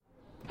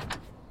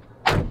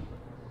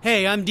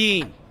Hey, I'm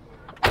Dean.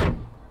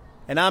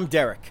 And I'm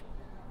Derek.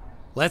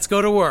 Let's go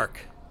to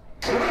work.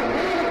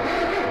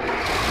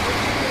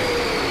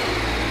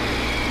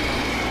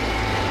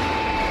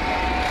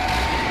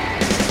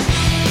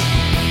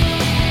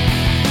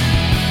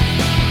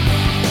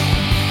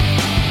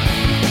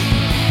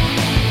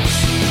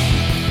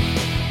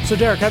 So,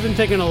 Derek, I've been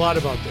thinking a lot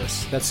about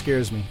this. That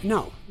scares me.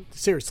 No,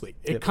 seriously.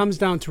 It comes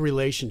down to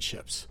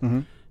relationships. Mm-hmm.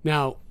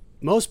 Now,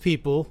 most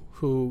people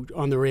who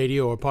on the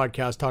radio or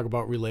podcast talk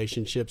about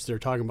relationships, they're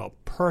talking about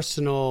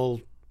personal,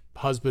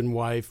 husband,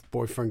 wife,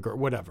 boyfriend, girl,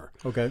 whatever.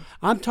 Okay.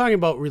 I'm talking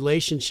about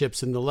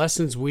relationships and the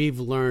lessons we've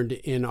learned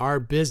in our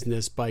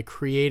business by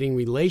creating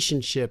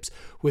relationships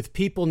with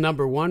people.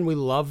 Number one, we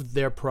love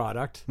their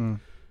product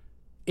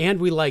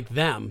and we like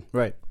them.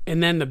 Right.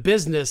 And then the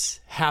business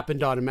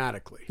happened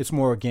automatically. It's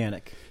more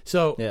organic.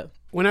 So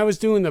when I was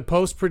doing the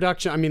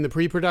the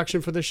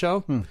pre-production for the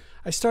show,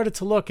 I started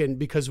to look, and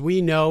because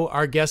we know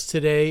our guests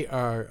today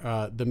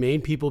are the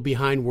main people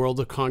behind World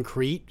of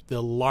Concrete,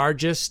 the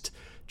largest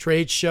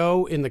trade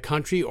show in the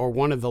country, or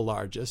one of the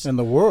largest. In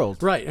the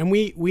world. Right. And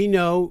we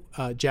know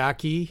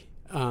Jackie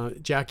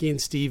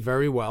and Steve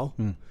very well.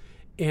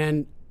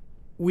 And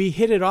we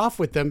hit it off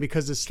with them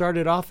because it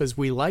started off as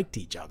we liked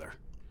each other.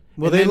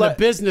 Well, and then the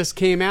business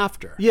came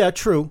after. Yeah,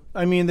 true.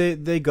 I mean,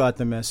 they got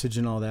the message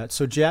and all that.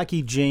 So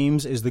Jackie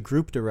James is the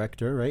group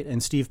director, right?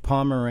 And Steve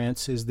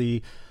Pomerantz is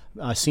the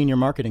senior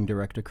marketing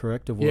director,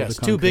 correct? Of World of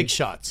Concrete. Two big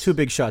shots. Two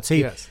big shots.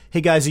 Hey,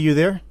 hey guys, are you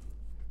there?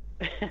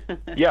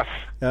 Yes.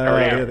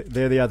 There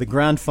they are. The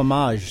Grand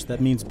Fromage. That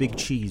means big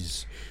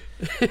cheese.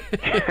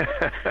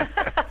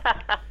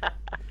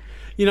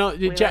 You know,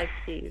 like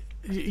cheese.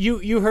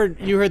 You heard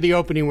the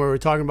opening where we were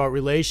talking about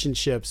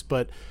relationships,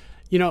 but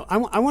you know,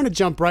 I want to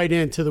jump right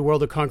into the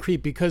World of Concrete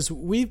because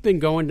we've been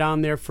going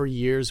down there for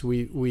years.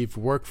 We've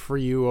worked for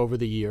you over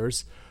the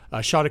years,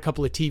 shot a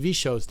couple of TV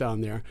shows down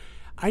there.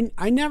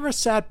 I never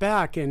sat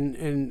back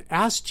and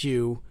asked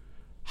you,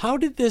 how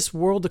did this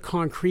World of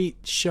Concrete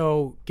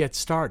show get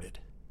started?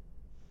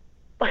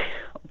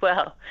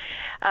 Well,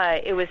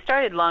 it was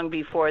started long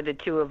before the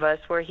two of us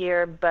were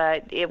here,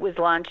 but it was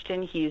launched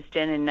in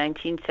Houston in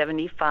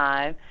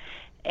 1975,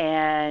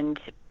 and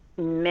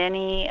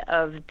many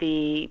of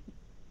the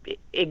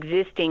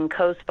existing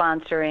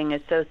co-sponsoring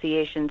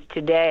associations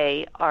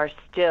today are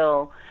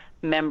still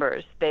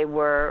members. They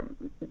were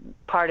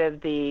part of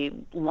the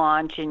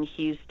launch in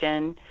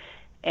Houston,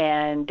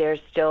 and they're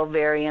still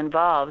very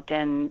involved.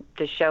 And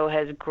the show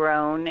has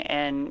grown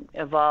and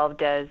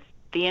evolved as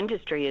the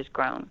industry has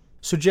grown.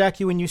 So,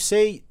 Jackie, when you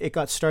say it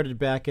got started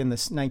back in the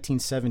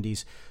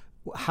 1970s,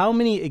 how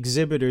many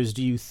exhibitors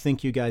do you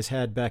think you guys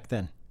had back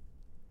then?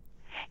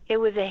 It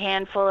was a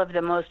handful of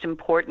the most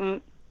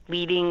important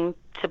leading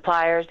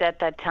suppliers at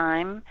that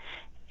time,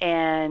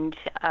 and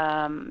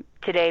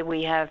today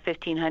we have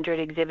 1,500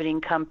 exhibiting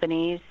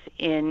companies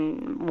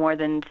in more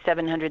than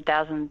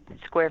 700,000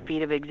 square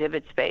feet of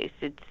exhibit space.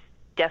 It's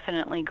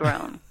definitely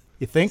grown.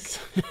 You think?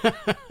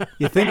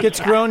 You think it's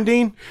grown,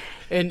 Dean?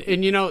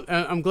 And you know,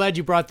 I'm glad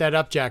you brought that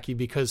up, Jackie,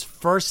 because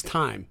first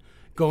time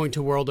going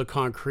to World of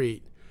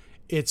Concrete,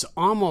 it's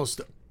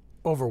almost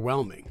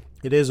overwhelming.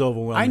 It is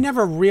overwhelming. I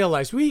never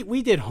realized,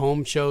 we did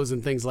home shows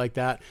and things like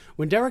that.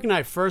 When Derek and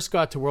I first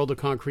got to World of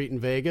Concrete in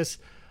Vegas,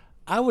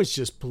 I was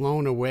just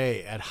blown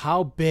away at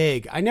how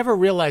big, I never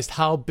realized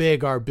how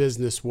big our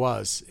business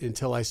was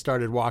until I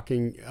started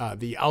walking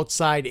the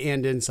outside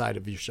and inside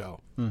of your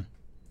show.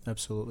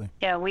 Absolutely.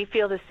 Yeah, we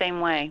feel the same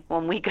way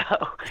when we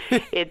go.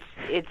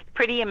 It's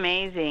pretty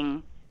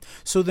amazing.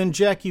 So then,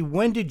 Jackie,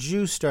 when did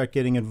you start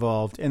getting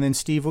involved? And then,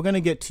 Steve, we're going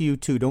to get to you,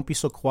 too. Don't be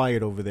so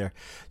quiet over there.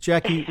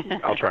 Jackie.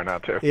 I'll try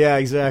not to. Yeah,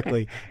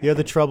 exactly. You're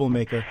the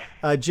troublemaker.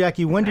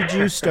 Jackie, when did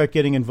you start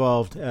getting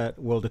involved at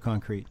World of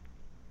Concrete?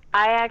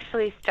 I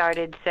actually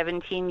started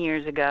 17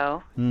 years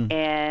ago,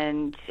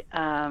 and,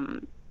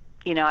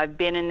 you know, I've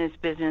been in this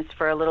business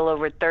for a little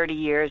over 30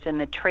 years in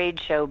the trade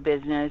show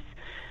business,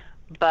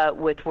 but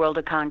with World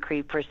of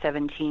Concrete for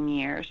 17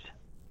 years.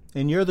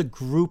 And you're the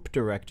group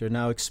director.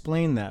 Now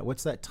explain that.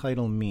 What's that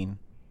title mean?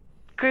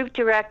 Group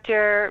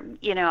director,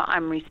 you know,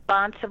 I'm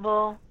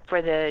responsible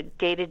for the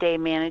day-to-day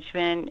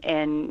management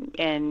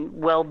and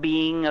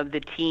well-being of the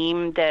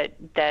team that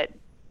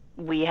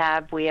we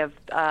have. We have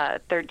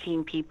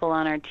 13 people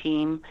on our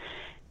team,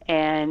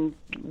 and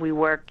we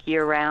work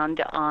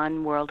year-round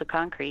on World of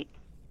Concrete.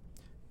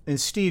 And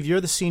Steve, you're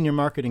the senior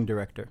marketing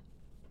director.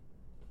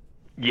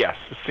 Yes,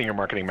 senior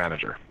marketing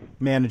manager.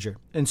 Manager.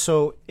 And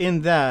so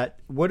in that,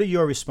 what are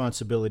your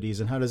responsibilities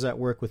and how does that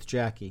work with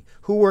Jackie?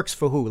 Who works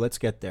for who? Let's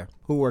get there.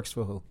 Who works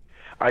for who?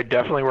 I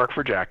definitely work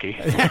for Jackie.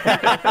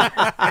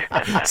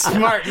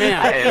 Smart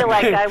man. I feel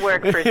like I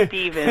work for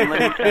Steven, let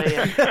me tell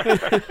you.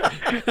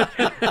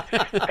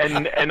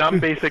 And I'm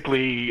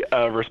basically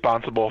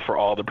responsible for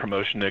all the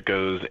promotion that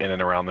goes in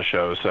and around the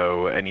show.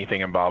 So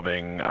anything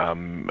involving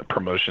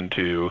promotion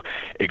to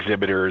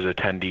exhibitors,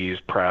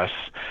 attendees, press,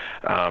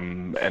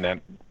 and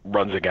then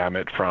runs a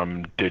gamut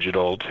from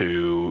digital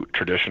to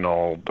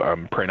traditional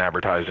print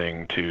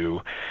advertising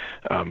to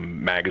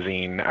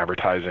magazine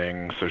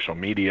advertising, social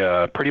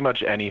media, pretty much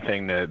much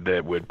anything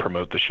that would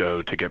promote the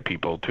show to get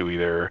people to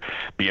either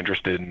be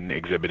interested in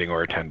exhibiting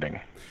or attending.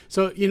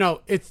 So,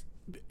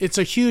 it's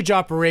a huge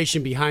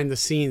operation behind the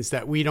scenes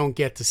that we don't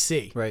get to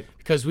see. Right.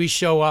 Because we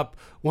show up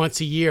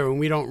once a year and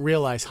we don't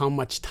realize how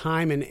much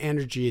time and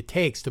energy it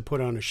takes to put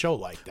on a show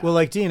like that. Well,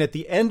 like Dean, at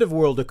the end of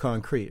World of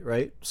Concrete,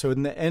 right? So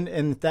in the end,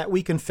 and that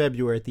week in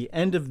February, at the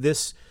end of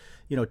this,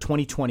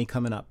 2020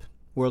 coming up,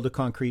 World of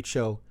Concrete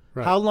show,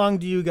 Right. How long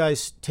do you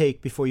guys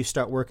take before you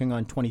start working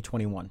on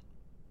 2021?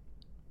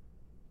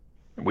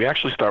 We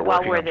actually start While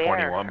working we're on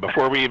there. 21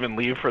 before we even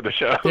leave for the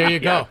show. There you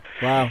go.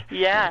 Wow.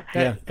 Yeah.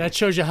 That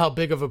shows you how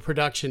big of a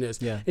production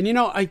is. Yeah. And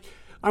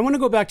I want to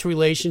go back to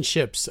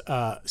relationships,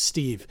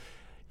 Steve.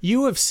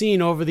 You have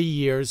seen over the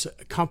years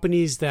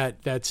companies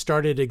that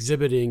started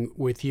exhibiting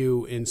with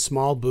you in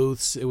small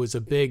booths. It was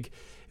a big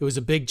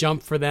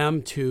jump for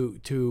them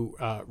to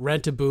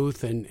rent a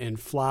booth and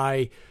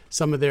fly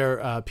some of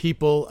their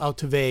people out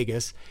to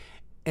Vegas.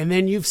 And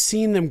then you've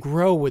seen them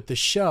grow with the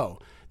show.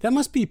 That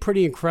must be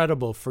pretty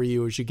incredible for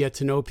you as you get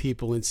to know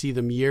people and see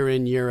them year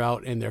in, year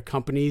out, and their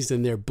companies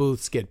and their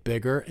booths get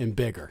bigger and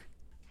bigger.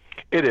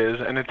 It is,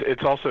 and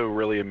it's also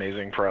really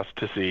amazing for us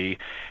to see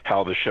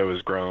how the show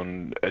has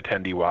grown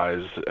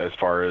attendee-wise as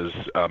far as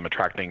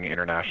attracting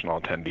international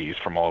attendees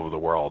from all over the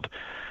world.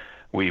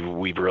 We've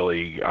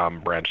really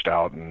branched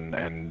out,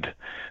 and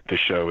the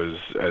show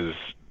has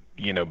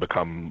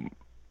become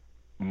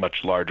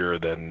much larger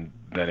than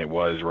it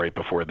was right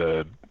before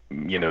the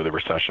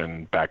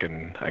recession back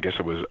in, I guess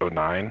it was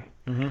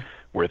 2009,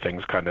 where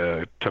things kind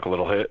of took a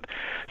little hit.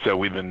 So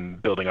we've been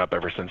building up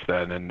ever since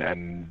then,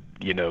 and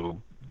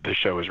the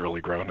show has really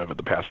grown over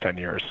the past 10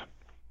 years.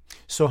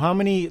 So how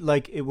many,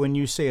 when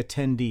you say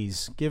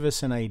attendees, give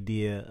us an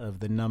idea of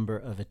the number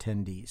of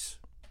attendees.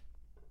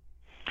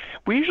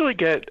 We usually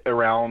get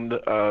around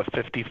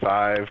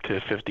 55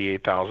 to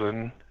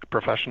 58,000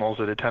 professionals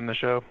that attend the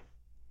show.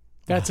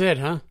 That's it,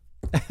 huh?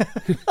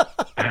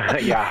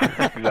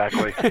 Yeah,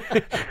 exactly.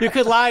 You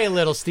could lie a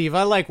little, Steve.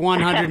 I like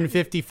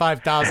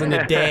 155,000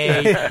 a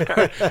day.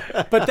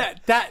 But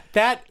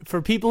that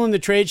for people in the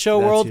trade show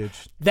world,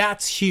 huge.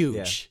 that's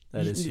huge. Yeah,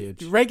 that is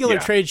huge. Regular Yeah.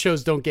 trade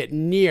shows don't get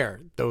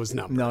near those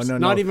numbers. No.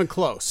 Not even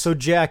close. So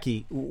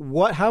Jackie,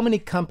 how many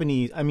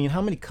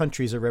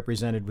countries are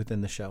represented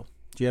within the show?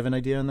 Do you have an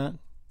idea on that?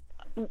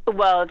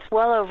 Well, it's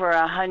well over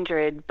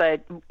 100,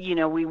 but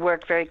we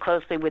work very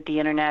closely with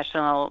the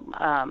international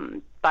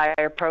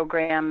buyer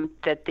program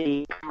that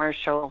the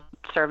commercial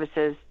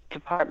services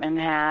department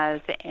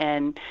has,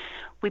 and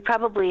we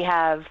probably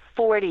have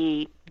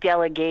 40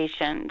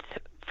 delegations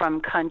from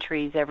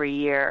countries every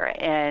year,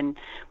 and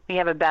we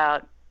have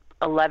about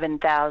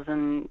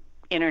 11,000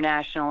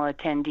 international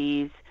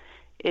attendees.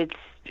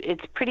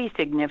 It's pretty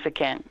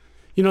significant.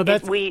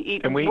 That's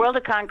World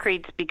of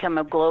Concrete's become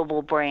a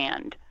global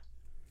brand.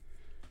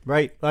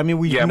 Right. I mean,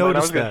 we've Yeah, but I was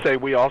noticed going that. to say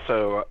we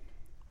also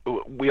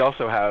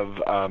have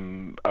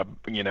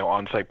a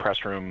on-site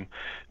press room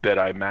that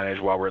I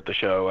manage while we're at the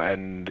show,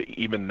 and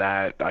even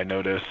that I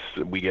notice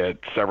we get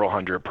several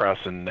hundred press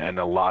and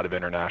a lot of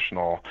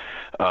international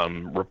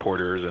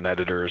reporters and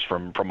editors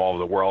from all over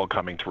the world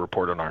coming to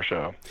report on our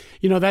show.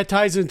 That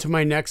ties into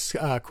my next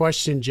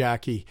question,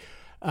 Jackie.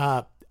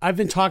 I've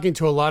been talking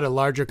to a lot of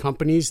larger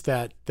companies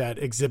that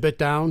exhibit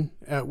down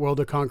at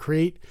World of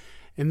Concrete,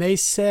 and they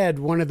said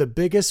one of the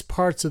biggest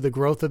parts of the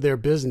growth of their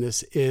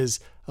business is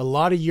a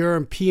lot of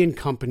European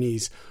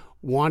companies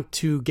want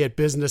to get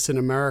business in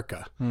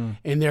America,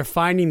 and they're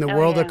finding the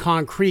World of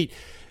Concrete.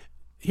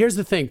 Here's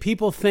the thing.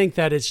 People think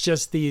that it's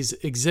just these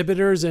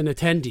exhibitors and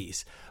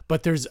attendees,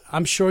 but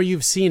I'm sure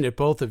you've seen it,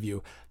 both of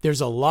you.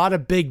 There's a lot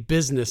of big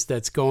business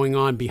that's going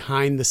on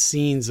behind the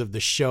scenes of the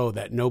show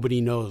that nobody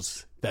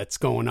knows that's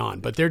going on,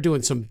 but they're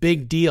doing some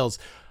big deals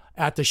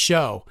at the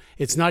show.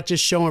 It's not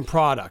just showing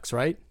products,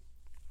 right?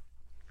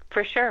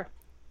 For sure.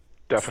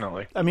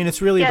 Definitely. I mean,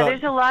 it's really about...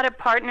 there's a lot of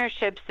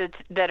partnerships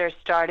that are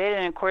started,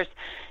 and of course,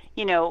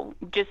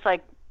 just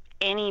like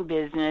any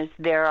business,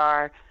 there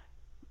are,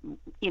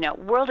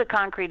 World of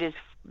Concrete is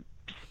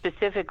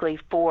specifically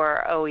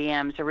for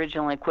OEMs,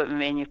 original equipment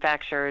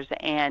manufacturers,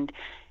 and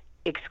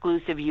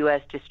exclusive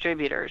U.S.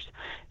 distributors.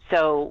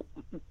 So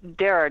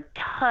there are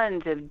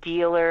tons of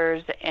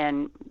dealers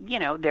and,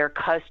 their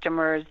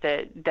customers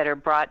that are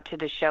brought to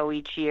the show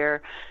each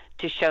year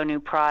to show new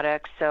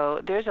products.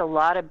 So there's a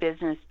lot of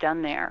business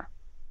done there.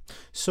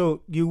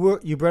 So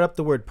you brought up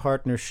the word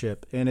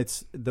partnership, and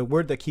it's the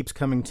word that keeps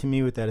coming to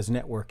me with that is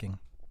networking,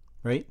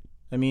 right?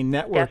 I mean,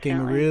 networking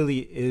Definitely. really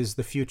is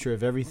the future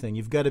of everything.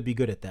 You've got to be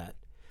good at that,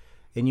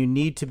 and you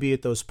need to be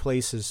at those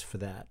places for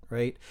that,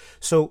 right?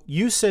 So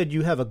you said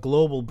you have a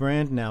global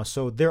brand now,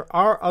 so there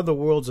are other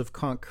Worlds of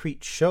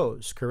Concrete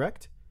shows,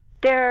 correct?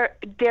 There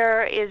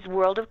is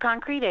World of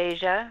Concrete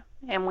Asia,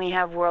 and we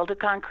have World of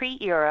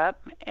Concrete Europe,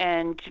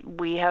 and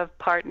we have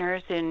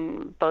partners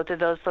in both of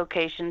those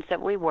locations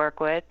that we work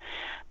with.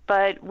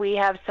 But we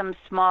have some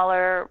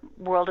smaller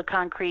World of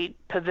Concrete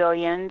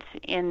pavilions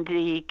in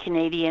the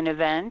Canadian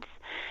events.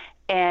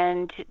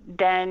 And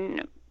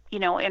then,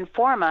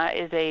 Informa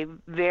is a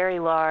very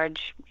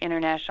large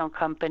international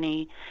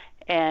company,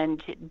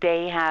 and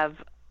they have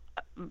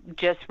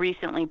just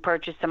recently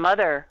purchased some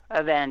other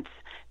events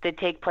that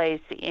take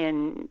place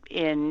in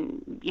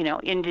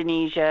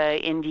Indonesia,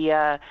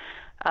 India,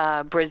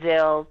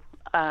 Brazil,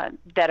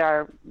 that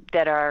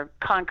are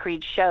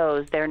concrete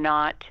shows. They're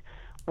not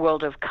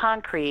World of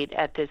Concrete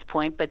at this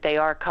point, but they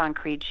are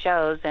concrete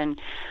shows and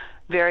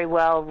very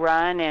well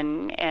run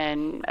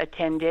and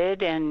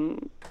attended.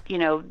 And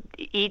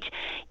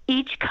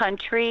each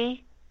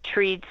country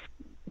treats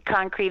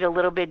concrete a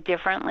little bit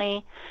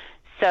differently,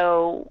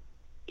 so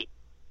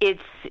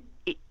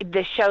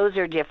the shows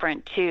are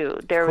different too.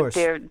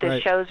 The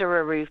shows are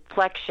a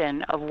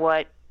reflection of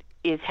what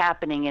is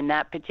happening in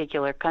that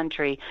particular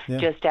country,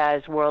 just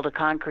as World of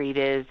Concrete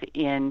is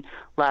in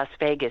Las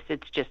Vegas.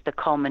 It's just the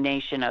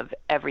culmination of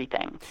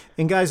everything.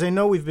 And guys, I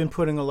know we've been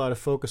putting a lot of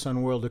focus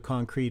on World of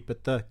Concrete,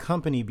 but the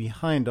company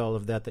behind all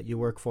of that you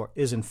work for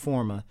is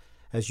Informa,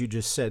 as you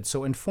just said.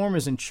 So Informa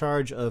is in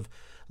charge of,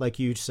 like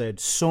you said,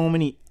 so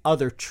many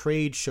other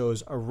trade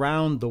shows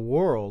around the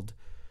world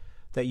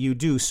that you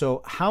do.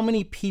 So how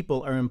many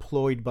people are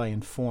employed by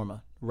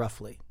Informa,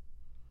 roughly?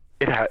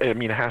 It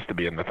has to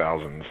be in the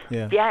thousands.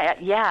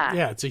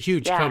 Yeah, it's a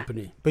huge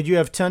company. But you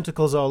have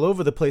tentacles all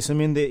over the place. I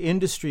mean, the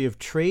industry of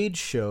trade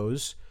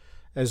shows,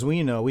 as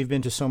we know, we've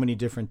been to so many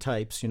different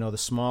types, the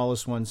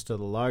smallest ones to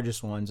the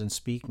largest ones, and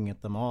speaking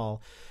at them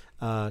all.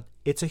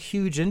 It's a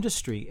huge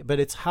industry, but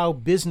it's how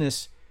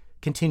business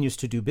continues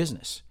to do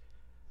business.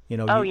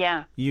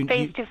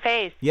 Face to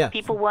face. Yeah.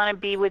 People want to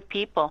be with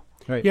people.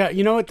 Right. Yeah,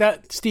 you know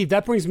what, Steve,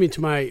 that brings me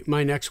to my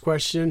next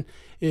question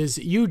is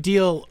you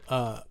deal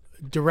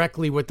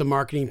directly with the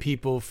marketing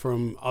people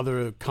from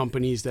other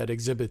companies that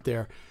exhibit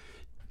there.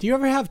 Do you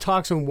ever have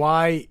talks on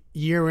why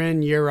year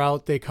in, year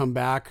out they come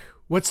back?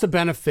 What's the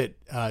benefit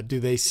do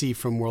they see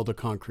from World of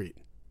Concrete?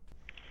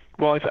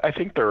 Well, I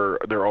think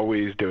they're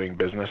always doing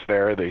business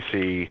there. They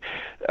see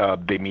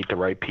they meet the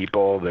right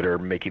people that are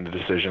making the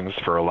decisions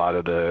for a lot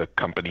of the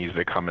companies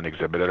that come and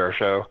exhibit at our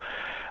show.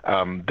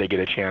 They get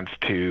a chance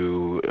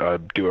to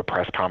do a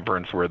press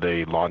conference where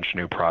they launch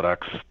new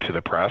products to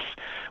the press,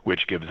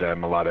 which gives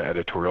them a lot of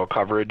editorial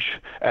coverage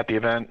at the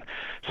event.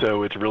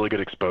 So it's really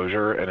good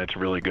exposure, and it's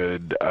really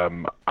good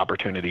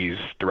opportunities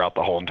throughout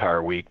the whole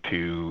entire week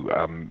to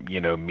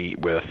meet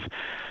with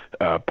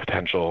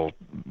potential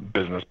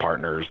business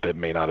partners that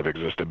may not have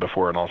existed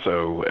before, and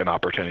also an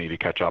opportunity to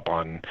catch up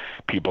on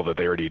people that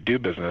they already do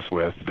business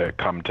with that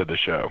come to the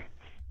show.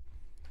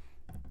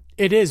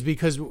 It is,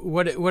 because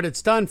what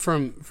it's done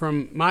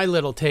from my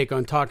little take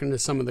on talking to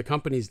some of the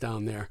companies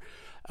down there,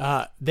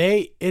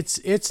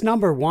 it's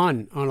number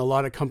one on a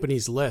lot of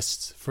companies'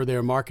 lists for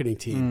their marketing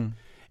team.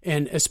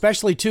 And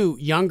especially too,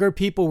 younger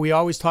people. We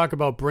always talk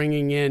about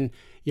bringing in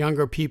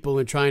younger people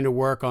and trying to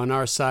work on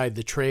our side,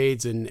 the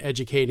trades, and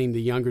educating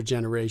the younger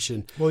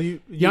generation. Well,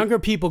 younger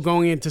people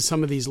going into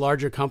some of these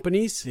larger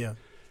companies. Yeah.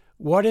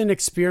 What an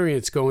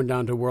experience going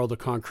down to World of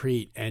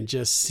Concrete and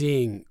just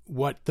seeing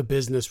what the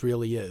business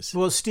really is.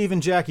 Well, Steve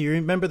and Jackie, you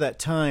remember that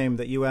time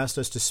that you asked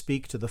us to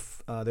speak to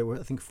there were,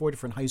 I think, 4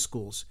 different high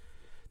schools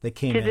that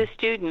came in. To the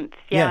students,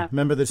 yeah.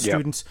 Remember the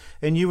students?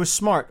 And you were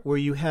smart, where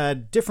you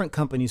had different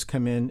companies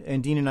come in,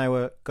 and Dean and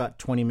I got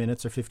 20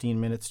 minutes or 15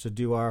 minutes to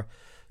do our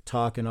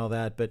talk and all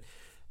that. But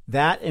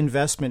that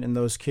investment in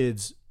those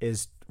kids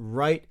is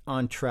right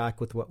on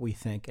track with what we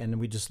think, and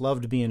we just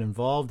loved being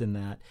involved in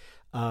that.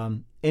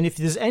 And if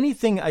there's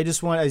anything, I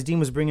just want, as Dean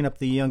was bringing up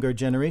the younger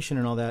generation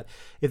and all that,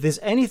 if there's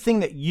anything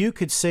that you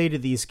could say to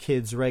these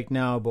kids right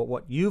now about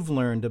what you've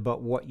learned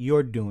about what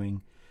you're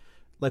doing,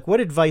 like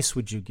what advice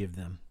would you give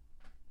them?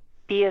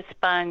 Be a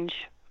sponge.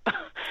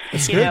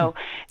 That's good.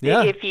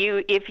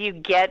 If you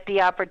get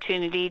the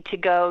opportunity to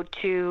go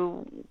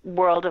to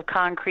World of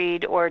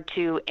Concrete or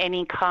to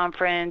any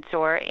conference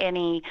or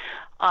any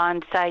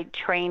on-site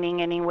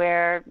training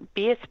anywhere,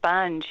 be a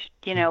sponge.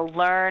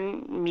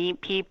 Learn,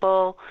 meet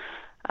people.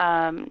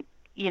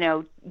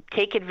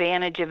 Take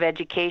advantage of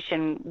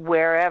education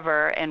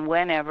wherever and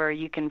whenever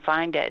you can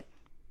find it.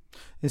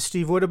 And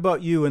Steve, what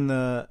about you in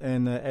the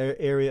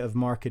area of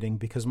marketing?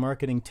 Because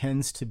marketing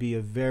tends to be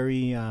a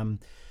very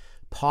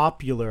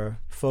popular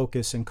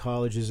focus in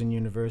colleges and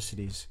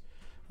universities,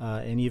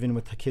 and even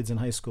with the kids in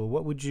high school.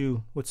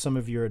 What's some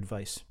of your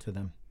advice to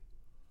them?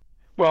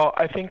 Well,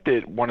 I think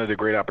that one of the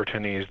great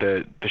opportunities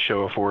that the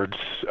show affords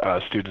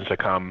students that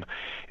come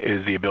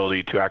is the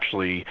ability to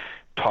actually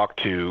talk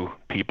to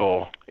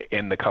people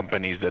in the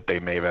companies that they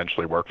may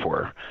eventually work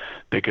for.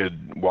 They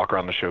could walk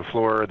around the show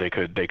floor. They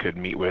could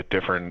meet with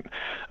different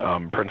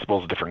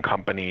principals of different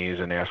companies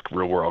and ask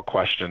real-world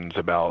questions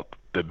about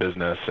the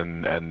business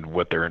and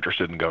what they're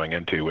interested in going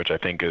into, which I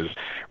think is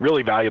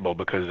really valuable,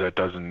 because that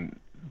doesn't,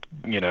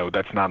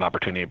 that's not an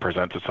opportunity that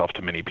presents itself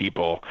to many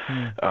people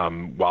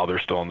while they're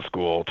still in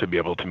school, to be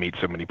able to meet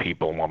so many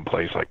people in one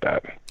place like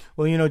that.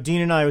 Well,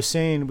 Dean and I were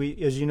saying,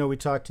 we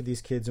talk to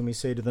these kids and we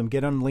say to them,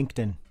 get on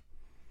LinkedIn.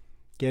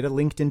 Get a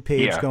LinkedIn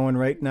page going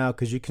right now,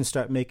 because you can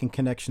start making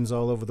connections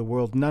all over the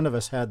world. None of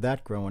us had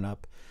that growing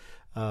up.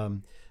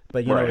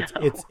 But you know,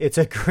 it's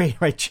a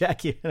great, right,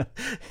 Jackie?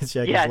 Jackie's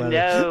yeah,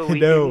 laughing.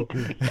 no.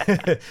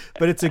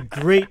 But it's a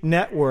great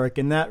network,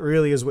 and that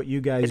really is what you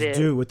guys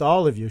do with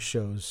all of your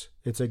shows.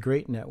 It's a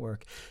great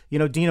network. You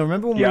know, Dino,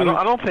 remember when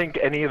I don't think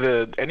any of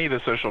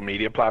the social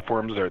media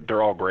platforms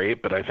they're all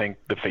great, but I think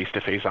the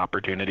face-to-face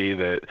opportunity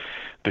that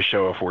the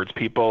show affords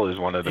people is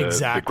one of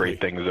the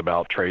great things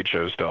about trade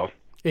shows still.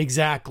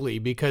 Exactly,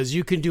 because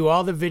you can do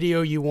all the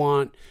video you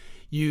want.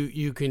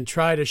 You can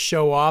try to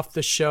show off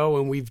the show,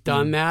 and we've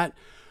done that.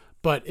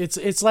 But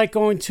it's like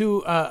going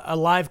to a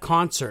live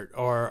concert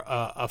or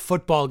a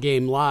football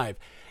game live.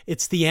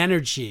 It's the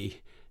energy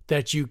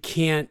that you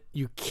can't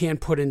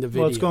put into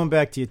video. Well, it's going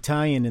back to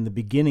Italian in the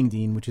beginning,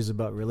 Dean, which is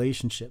about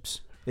relationships.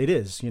 It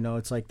is, you know,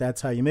 it's like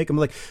that's how you make them.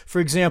 Like, for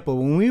example,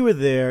 when we were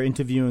there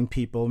interviewing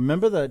people,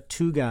 remember the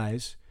two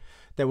guys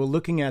that were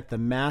looking at the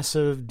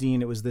massive,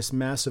 Dean, it was this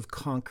massive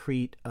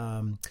concrete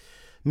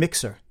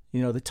mixer,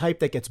 you know, the type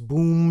that gets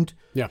boomed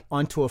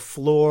onto a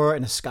floor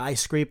in a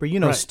skyscraper. You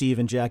know, right. Steve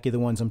and Jackie, the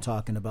ones I'm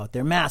talking about.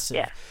 They're massive.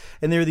 Yeah.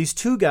 And there are these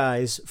two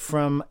guys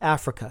from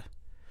Africa,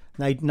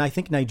 I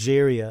think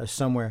Nigeria or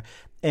somewhere.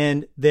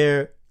 And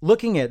they're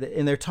looking at it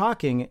and they're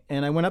talking.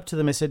 And I went up to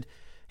them. I said,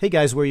 hey,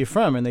 guys, where are you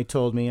from? And they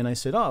told me. And I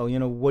said, oh, you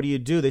know, what do you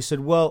do? They said,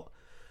 well,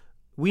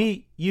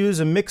 we use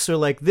a mixer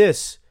like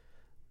this,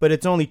 but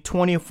it's only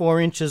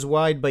 24 inches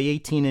wide by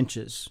 18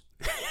 inches.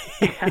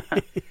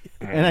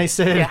 And I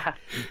said,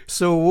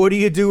 so what do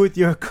you do with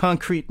your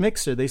concrete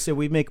mixer? They said,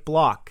 we make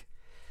block.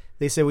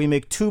 They said, we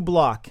make 2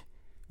 block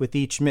with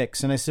each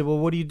mix. And I said, well,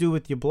 what do you do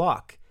with your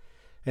block?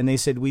 And they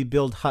said, we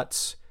build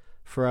huts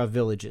for our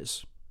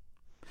villages.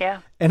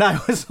 Yeah. And I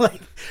was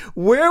like,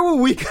 where were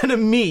we going to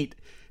meet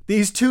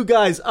these two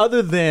guys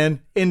other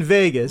than in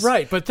Vegas?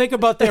 Right, but think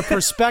about their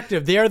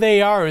perspective. There they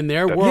are in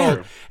their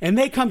world, and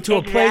they come to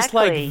a place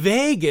like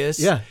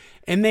Vegas,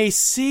 and they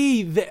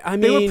see,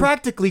 they were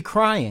practically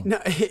crying.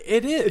 No,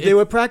 it is. They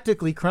were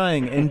practically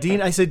crying. And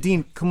Dean, I said,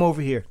 Dean, come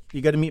over here.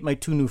 You got to meet my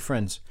 2 new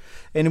friends.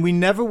 And we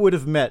never would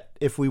have met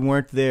if we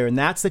weren't there. And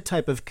that's the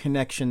type of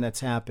connection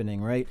that's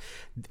happening, right?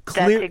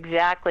 That's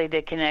exactly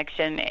the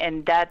connection.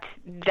 And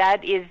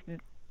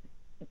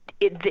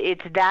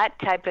it's that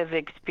type of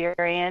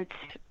experience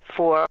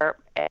for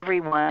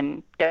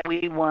everyone that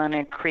we want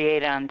to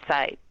create on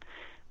site.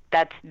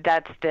 That's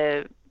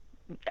the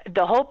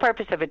whole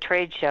purpose of a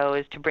trade show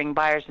is to bring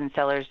buyers and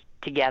sellers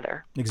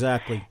together.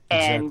 Exactly.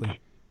 And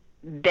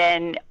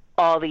then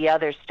all the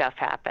other stuff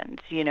happens.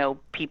 You know,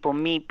 people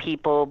meet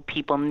people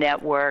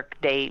network,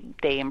 they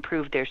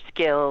improve their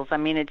skills. I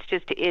mean, it's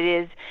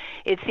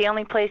the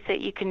only place that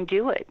you can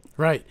do it.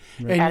 Right.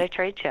 At a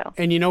trade show.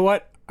 And you know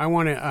what? I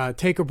want to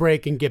take a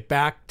break and get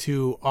back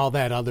to all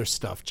that other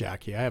stuff,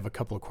 Jackie. I have a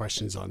couple of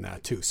questions on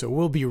that, too. So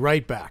we'll be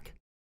right back.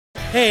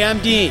 Hey, I'm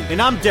Dean.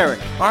 And I'm Derek.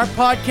 Our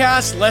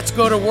podcast, Let's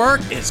Go to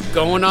Work, is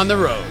going on the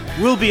road.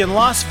 We'll be in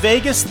Las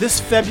Vegas this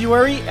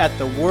February at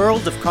the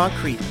World of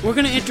Concrete. We're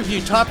going to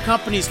interview top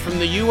companies from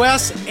the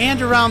U.S.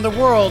 and around the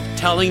world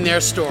telling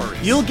their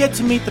stories. You'll get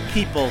to meet the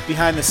people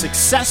behind the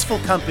successful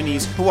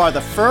companies who are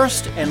the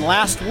first and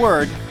last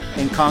word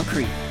in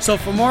concrete. So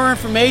for more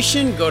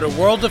information, go to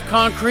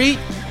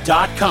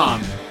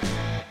worldofconcrete.com.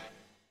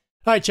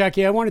 All right,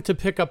 Jackie, I wanted to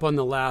pick up on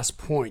the last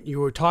point. You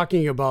were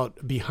talking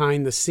about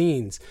behind the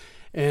scenes,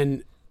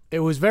 and it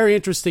was very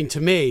interesting to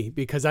me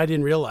because I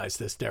didn't realize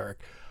this, Derek.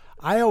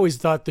 I always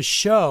thought the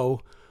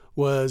show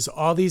was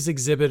all these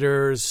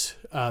exhibitors,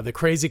 the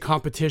crazy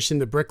competition,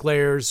 the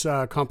bricklayers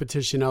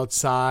competition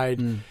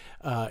outside,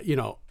 you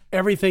know,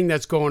 everything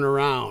that's going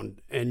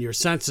around, and your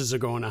senses are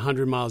going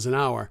 100 miles an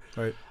hour.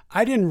 Right.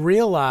 I didn't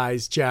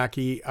realize,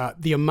 Jackie,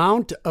 the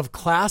amount of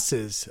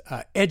classes,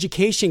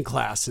 education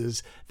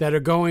classes that are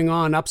going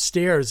on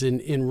upstairs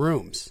in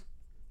rooms.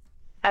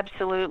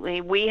 Absolutely.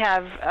 We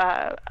have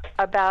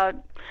about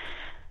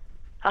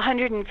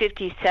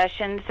 150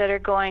 sessions that are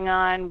going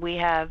on. We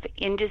have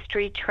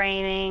industry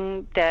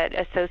training that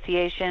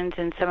associations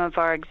and some of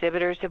our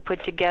exhibitors have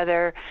put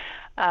together.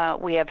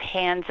 We have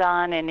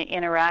hands-on and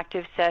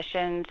interactive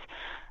sessions.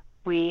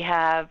 We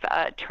have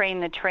Train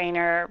the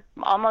Trainer.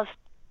 Almost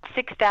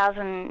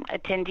 6,000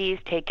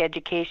 attendees take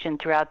education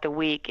throughout the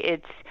week.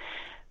 It's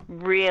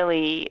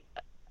really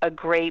a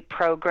great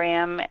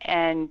program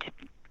and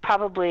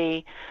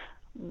probably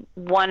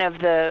one of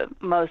the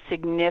most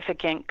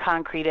significant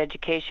concrete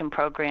education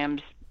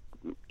programs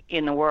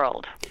in the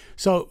world.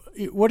 So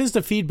what is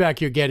the feedback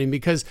you're getting?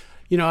 Because,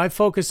 you know, I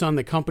focus on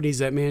the companies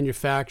that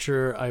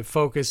manufacture. I've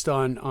focused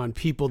on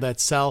people that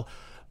sell.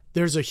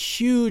 There's a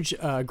huge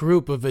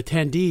group of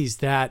attendees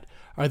that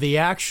are the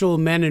actual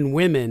men and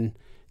women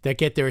that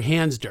get their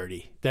hands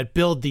dirty, that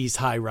build these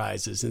high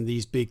rises and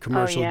these big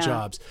commercial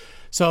jobs.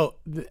 So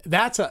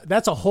that's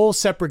a whole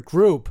separate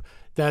group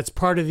that's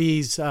part of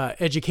these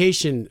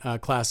education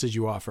classes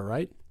you offer,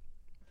 right?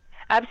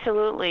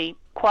 Absolutely.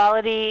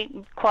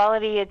 Quality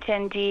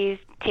attendees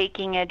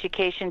taking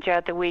education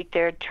throughout the week.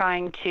 They're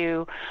trying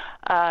to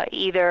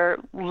either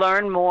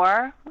learn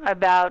more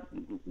about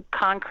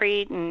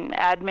concrete and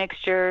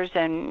admixtures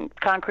and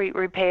concrete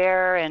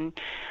repair and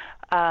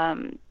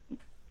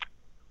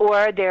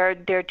or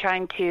they're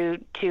trying to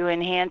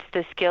enhance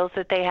the skills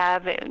that they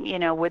have,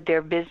 with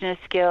their business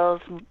skills.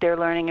 They're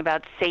learning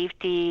about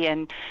safety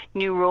and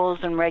new rules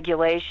and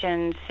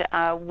regulations.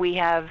 We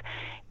have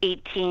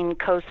 18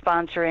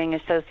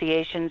 co-sponsoring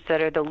associations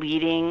that are the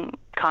leading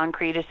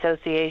concrete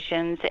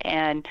associations,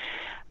 and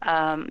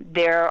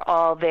they're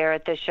all there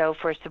at the show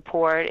for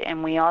support.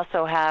 And we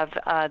also have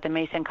the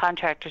Mason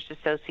Contractors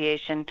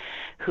Association,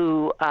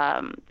 who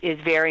is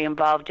very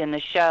involved in the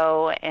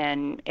show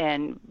and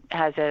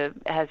has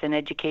an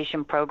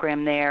education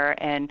program there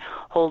and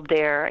hold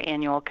their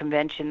annual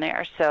convention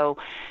there. So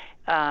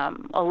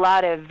a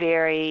lot of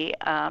very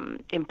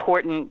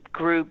important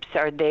groups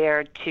are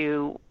there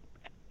to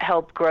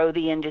help grow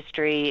the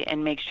industry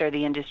and make sure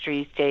the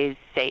industry stays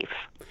safe.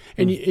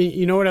 And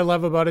you know what I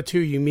love about it too?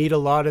 You meet a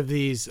lot of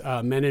these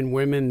men and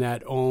women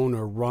that own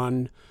or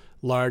run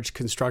large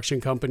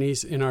construction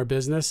companies in our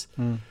business.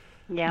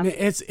 Yeah.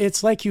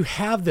 It's like you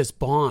have this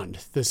bond,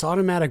 this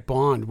automatic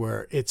bond,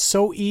 where it's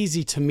so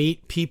easy to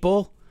meet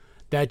people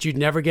that you'd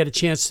never get a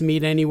chance to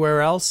meet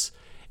anywhere else.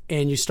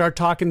 And you start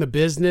talking the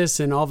business,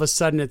 and all of a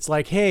sudden it's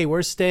like, hey,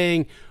 we're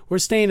staying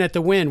at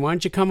the Wynn. Why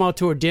don't you come out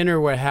to a dinner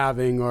we're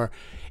having? Or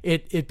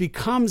it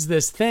becomes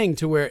this thing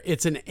to where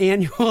it's an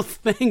annual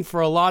thing for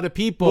a lot of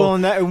people. Well,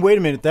 and wait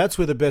a minute, that's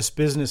where the best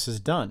business is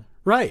done.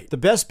 Right. The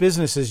best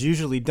business is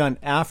usually done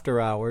after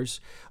hours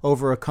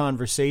over a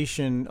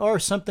conversation or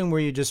something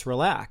where you're just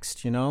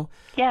relaxed,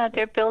 Yeah,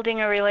 they're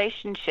building a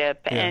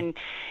relationship, and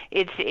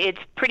it's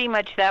pretty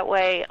much that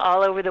way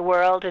all over the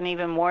world, and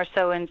even more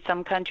so in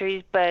some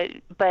countries. But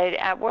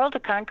at World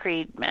of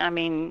Concrete,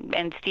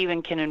 and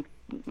Stephen can,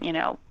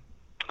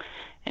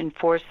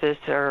 enforce this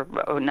or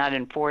not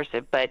enforce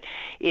it, but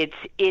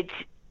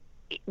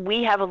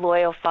we have a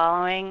loyal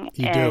following,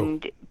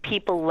 and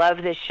people love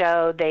the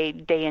show.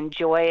 They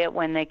enjoy it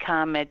when they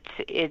come.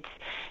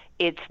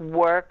 It's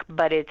work,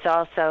 but it's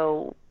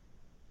also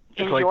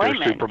enjoyment. Like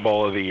their Super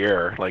Bowl of the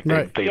year. Like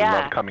they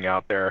love coming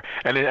out there,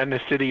 and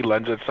the city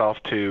lends itself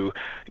to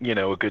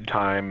a good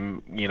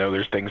time.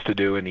 There's things to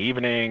do in the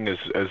evening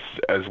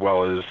as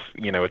well as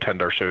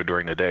attend our show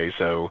during the day.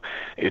 So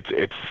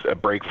it's a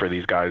break for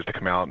these guys to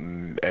come out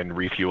and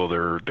refuel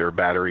their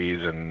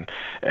batteries and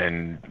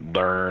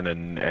learn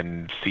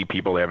and see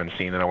people they haven't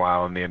seen in a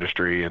while in the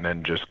industry, and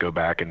then just go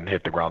back and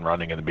hit the ground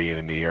running in the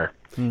beginning of the year.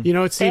 They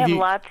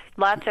have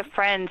lots of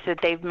friends that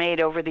they've made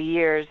over the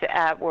years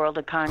at World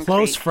of Concrete.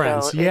 Close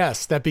friends,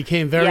 yes, that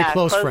became very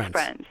close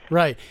friends.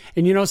 Right.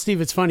 And Steve,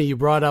 it's funny, you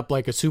brought up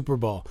like a Super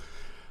Bowl.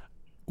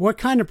 What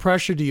kind of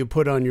pressure do you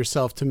put on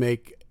yourself to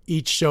make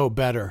each show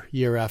better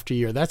year after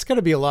year? That's got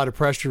to be a lot of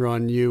pressure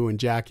on you and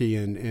Jackie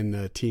and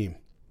the team.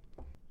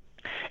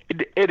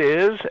 It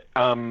is,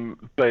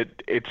 but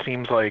it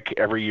seems like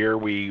every year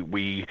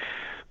we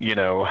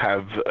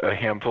have a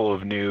handful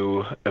of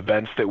new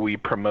events that we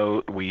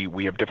promote.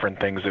 We have different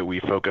things that we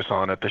focus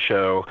on at the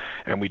show,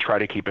 and we try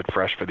to keep it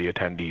fresh for the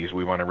attendees.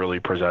 We want to really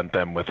present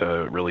them with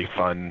a really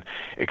fun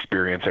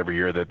experience every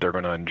year that they're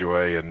going to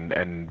enjoy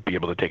and be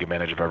able to take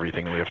advantage of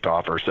everything we have to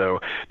offer. So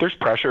there's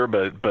pressure,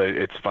 but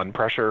it's fun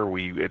pressure.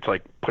 It's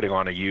like putting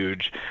on a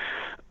huge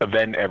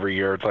event every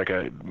year. It's like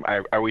I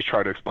always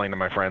try to explain to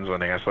my friends when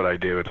they ask what I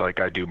do, it's like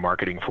I do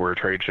marketing for a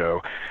trade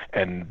show,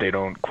 and they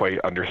don't quite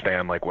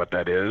understand like what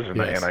that is,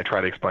 and I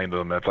try to explain to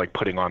them that's like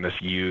putting on this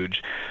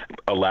huge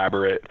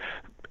elaborate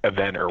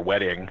event or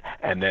wedding,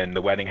 and then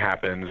the wedding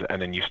happens,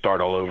 and then you start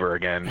all over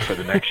again for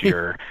the next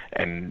year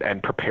and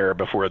prepare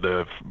before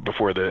the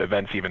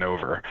event's even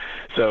over.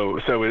 So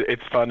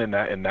it's fun in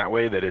that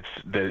way, that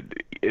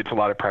it's a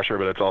lot of pressure,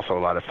 but it's also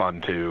a lot of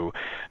fun to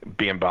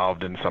be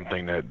involved in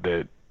something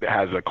that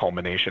has a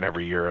culmination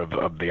every year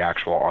of the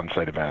actual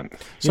on-site event.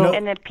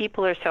 And that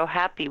people are so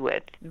happy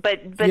with.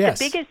 But the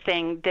biggest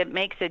thing that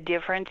makes a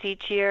difference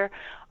each year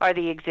are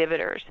the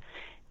exhibitors.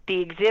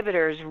 The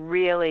exhibitors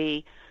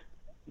really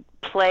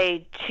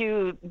play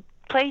to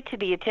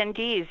the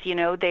attendees.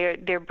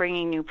 They're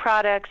bringing new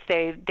products.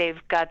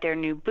 They've got their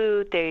new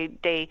booth.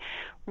 They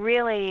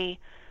really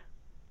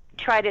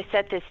try to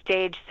set the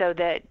stage so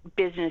that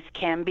business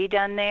can be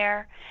done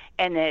there,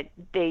 and that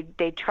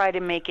they try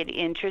to make it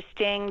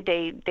interesting.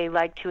 They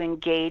like to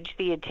engage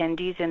the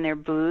attendees in their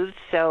booths.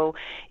 So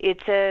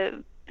it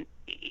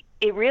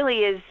really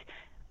is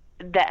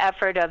the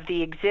effort of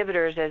the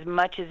exhibitors as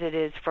much as it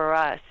is for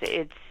us.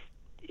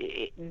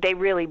 They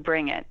really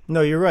bring it.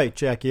 No, you're right,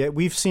 Jackie.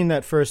 We've seen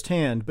that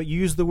firsthand, but you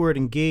use the word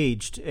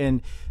engaged,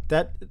 and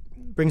that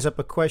brings up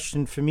a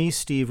question for me,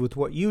 Steve, with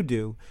what you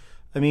do.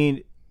 I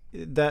mean,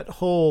 that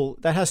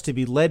has to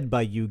be led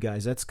by you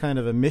guys. That's kind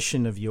of a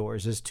mission of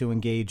yours, is to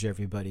engage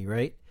everybody,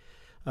 right?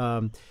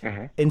 And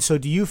so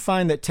do you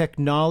find that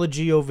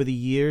technology over the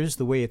years,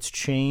 the way it's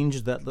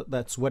changed,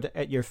 that's what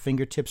at your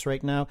fingertips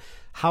right now,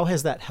 how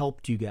has that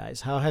helped you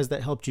guys? How has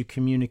that helped you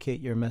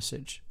communicate your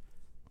message?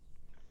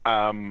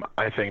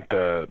 I think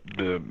the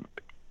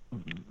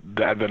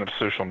advent of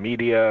social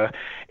media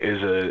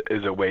is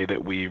a way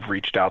that we've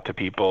reached out to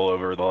people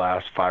over the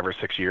last 5 or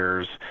 6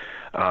 years.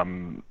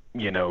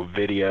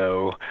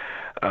 Video.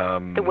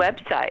 The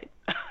website.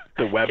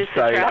 the website. Just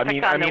the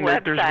traffic on the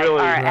there's website, really,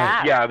 our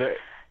app.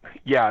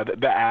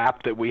 the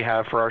app that we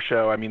have for our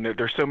show. I mean,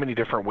 there's so many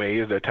different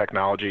ways that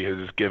technology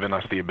has given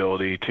us the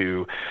ability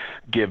to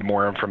give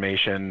more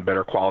information,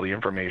 better quality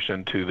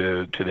information to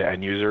the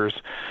end users.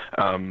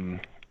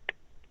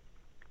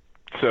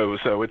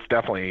 So it's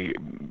definitely,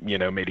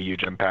 made a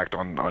huge impact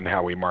on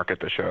how we market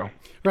the show.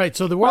 Right.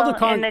 So the world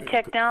of and the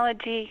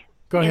technology.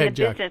 Go ahead, in the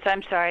Jack. business,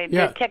 I'm sorry.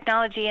 Yeah. The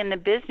technology in the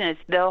business,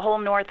 the whole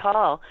North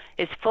Hall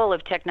is full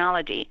of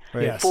technology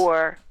Yes.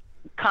 for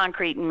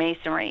concrete and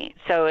masonry.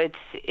 So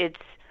it's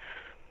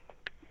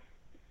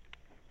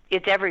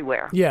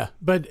everywhere. Yeah,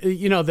 but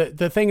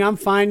the thing I'm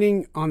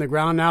finding on the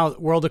ground now,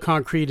 World of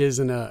Concrete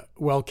isn't a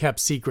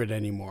well-kept secret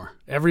anymore.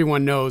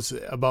 Everyone knows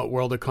about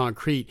World of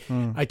Concrete.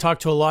 I talk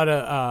to a lot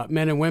of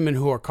men and women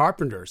who are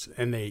carpenters,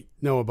 and they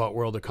know about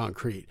World of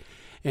Concrete.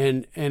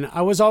 And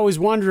I was always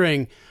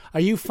wondering,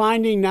 are you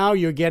finding now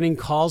you're getting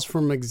calls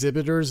from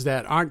exhibitors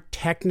that aren't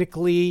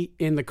technically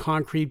in the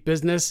concrete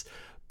business,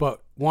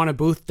 but want a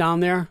booth down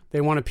there?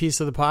 They want a piece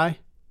of the pie?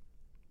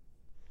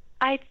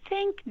 I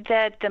think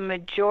that the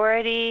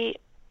majority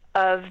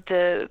of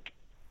the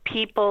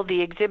people,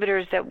 the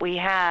exhibitors that we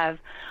have,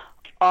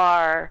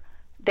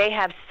 they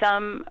have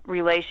some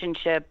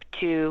relationship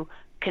to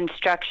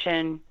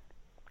construction,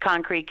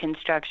 concrete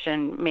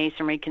construction,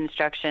 masonry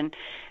construction.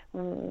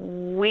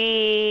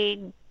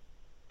 We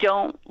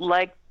don't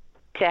like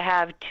to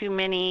have too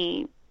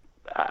many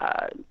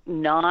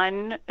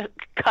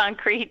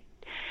non-concrete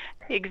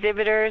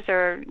exhibitors,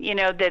 or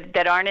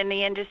that aren't in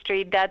the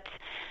industry. That's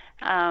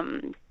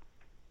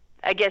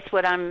I guess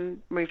what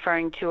I'm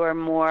referring to are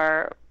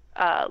more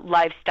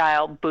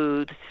lifestyle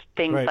booths,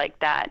 things Right. like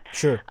that.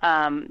 Sure.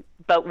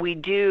 But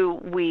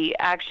we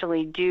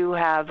actually do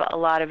have a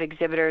lot of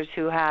exhibitors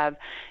who have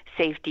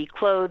safety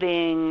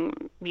clothing,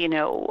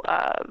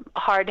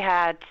 hard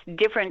hats,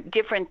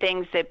 different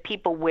things that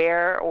people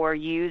wear or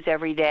use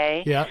every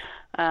day. Yeah.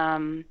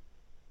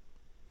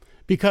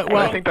 Because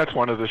I think that's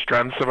one of the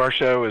strengths of our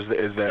show is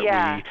that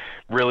we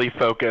really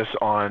focus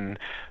on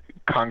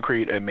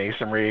concrete and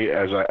masonry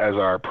as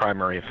our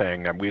primary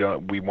thing, and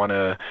we want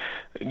to,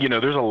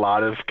 there's a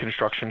lot of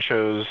construction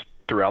shows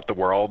throughout the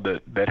world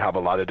that have a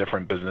lot of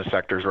different business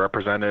sectors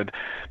represented,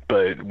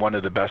 but one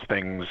of the best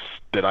things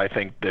that I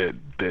think that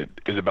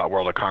is about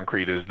World of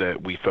Concrete is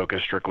that we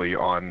focus strictly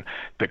on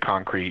the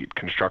concrete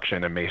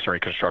construction and masonry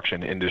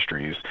construction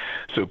industries.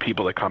 So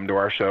people that come to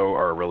our show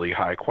are a really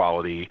high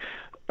quality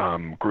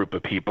group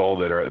of people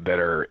that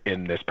are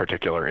in this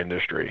particular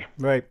industry.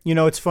 Right.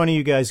 It's funny,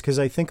 you guys, because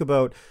I think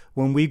about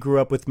when we grew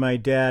up with my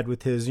dad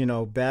with his,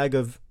 bag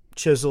of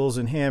chisels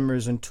and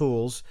hammers and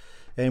tools,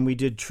 and we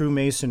did true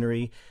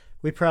masonry.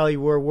 We probably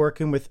were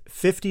working with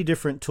 50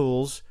 different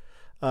tools.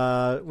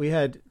 We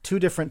had 2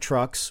 different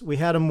trucks. We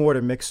had a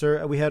mortar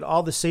mixer. We had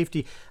all the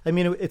safety. I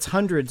mean, it's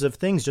hundreds of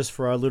things just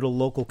for our little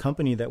local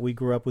company that we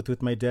grew up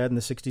with my dad in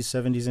the 60s,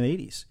 70s, and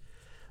 80s.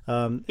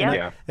 And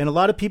a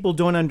lot of people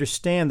don't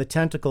understand the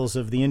tentacles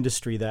of the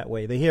industry that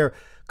way. They hear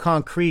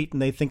concrete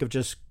and they think of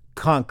just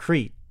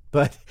concrete,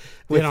 but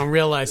they don't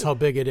realize how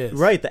big it is.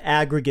 Right, the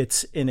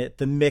aggregates in it,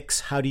 the mix,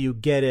 how do you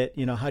get it,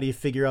 how do you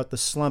figure out the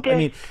slump?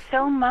 There's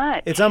so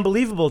much. It's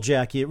unbelievable,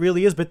 Jackie. It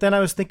really is. But then I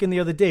was thinking the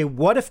other day,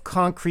 what if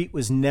concrete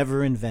was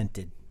never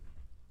invented?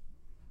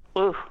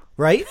 Ooh.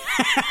 Right?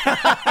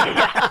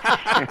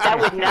 That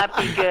would not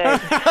be good.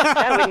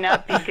 That would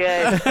not be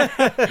good.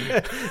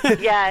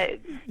 Yeah.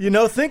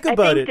 Think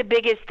about it. I think the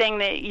biggest thing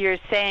that you're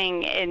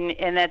saying,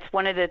 and that's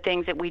one of the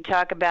things that we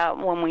talk about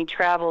when we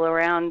travel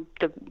around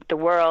the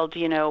world,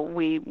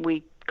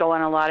 we go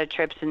on a lot of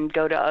trips and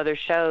go to other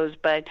shows,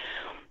 but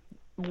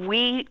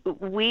we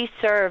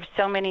serve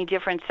so many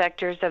different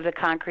sectors of the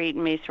concrete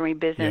and masonry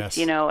business,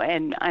 Yes.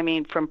 and I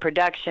mean, from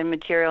production,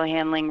 material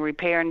handling,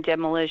 repair and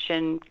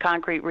demolition,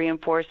 concrete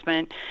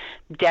reinforcement,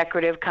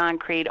 decorative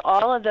concrete,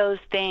 all of those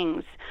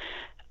things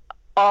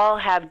all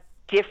have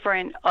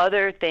different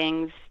other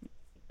things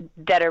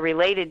that are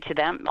related to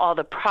them, all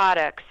the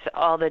products,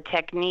 all the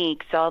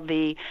techniques, all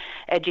the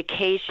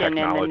education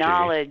and the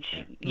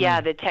knowledge.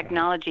 Yeah, the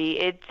technology.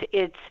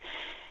 It's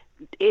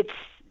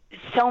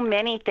so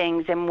many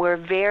things, and we're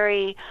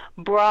very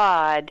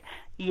broad,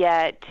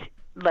 yet,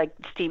 like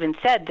Stephen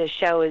said, the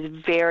show is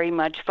very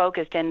much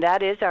focused, and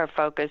that is our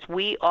focus.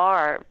 We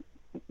are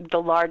the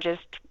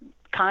largest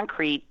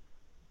concrete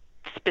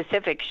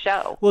specific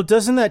show. Well,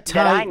 doesn't that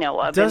I know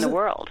of in the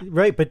world.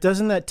 Right, but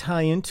doesn't that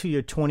tie into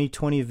your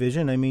 2020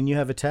 vision? I mean, you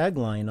have a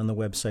tagline on the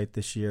website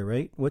this year,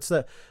 right? What's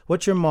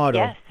your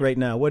motto right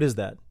now? What is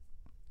that?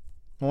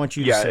 I want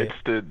you to say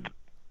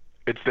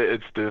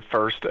it's the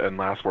first and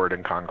last word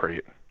in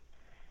concrete.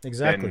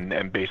 Exactly.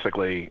 And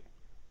basically,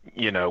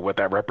 what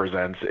that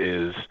represents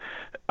is,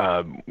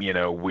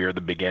 we're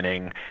the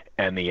beginning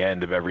and the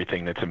end of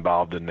everything that's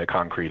involved in the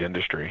concrete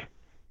industry.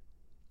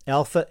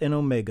 Alpha and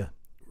Omega.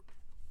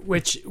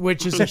 Which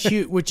is a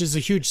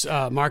huge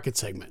market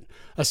segment.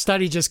 A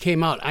study just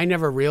came out. I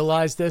never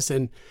realized this,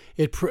 and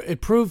it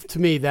proved to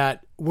me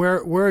that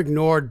we're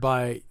ignored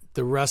by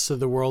the rest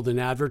of the world in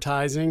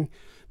advertising,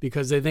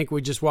 because they think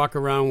we just walk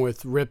around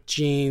with ripped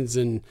jeans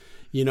and,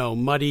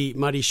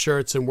 muddy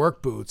shirts and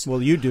work boots.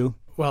 Well, you do.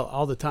 Well,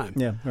 all the time.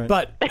 Yeah, right.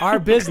 But our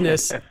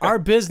business, they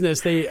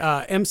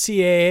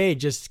MCAA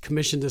just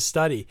commissioned a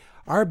study.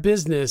 Our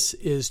business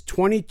is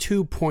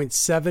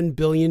 $22.7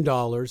 billion.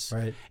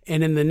 Right.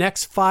 And in the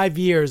next 5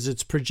 years,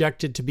 it's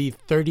projected to be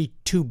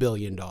 $32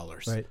 billion.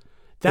 Right.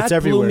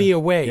 That blew me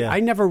away. Yeah. I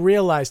never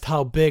realized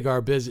how big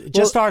our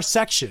business, our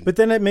section. But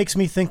then it makes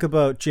me think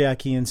about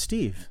Jackie and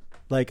Steve.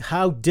 Like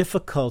how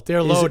difficult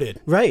they're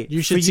loaded. Right.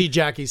 You should see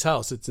Jackie's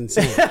house. It's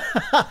insane.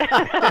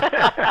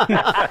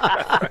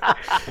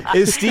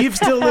 Is Steve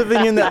still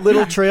living in that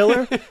little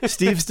trailer?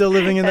 Steve's still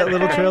living in that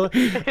little trailer?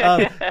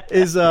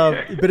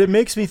 But it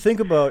makes me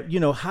think about,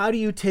 how do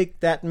you take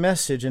that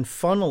message and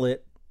funnel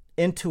it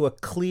into a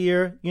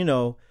clear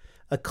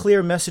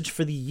message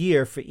for the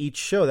year for each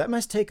show? That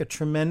must take a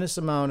tremendous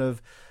amount of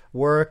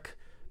work,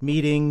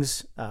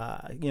 meetings,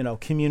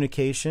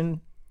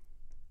 communication.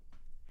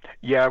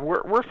 Yeah,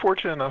 we're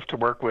fortunate enough to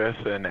work with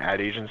an ad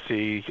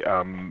agency.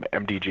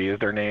 MDG is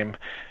their name,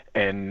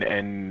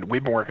 and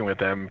we've been working with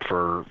them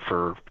for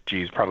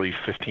probably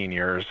 15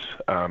 years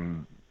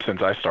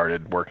since I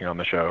started working on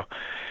the show.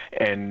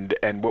 And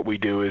what we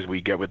do is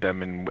we get with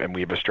them and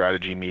we have a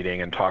strategy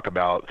meeting and talk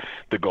about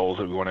the goals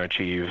that we want to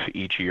achieve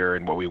each year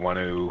and what we want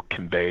to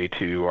convey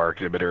to our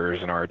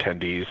exhibitors and our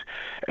attendees.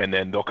 And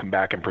then they'll come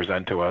back and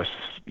present to us,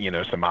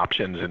 some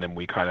options, and then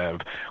we kind of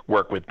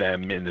work with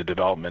them in the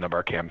development of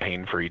our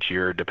campaign for each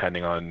year,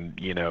 depending on,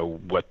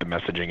 what the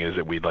messaging is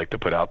that we'd like to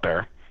put out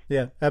there.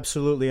 Yeah,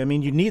 absolutely. I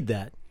mean, you need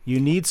that.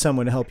 You need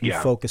someone to help you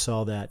focus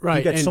all that.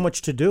 Right. You got so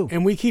much to do.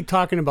 And we keep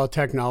talking about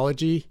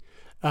technology.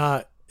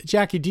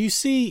 Jackie, do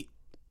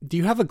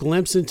you have a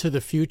glimpse into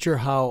the future,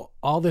 how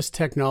all this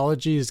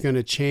technology is going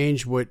to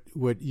change what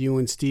you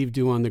and Steve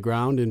do on the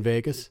ground in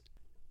Vegas?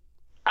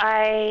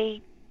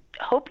 I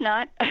hope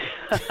not.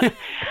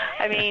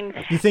 I mean,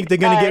 you think they're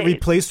going to get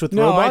replaced with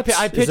robots? No,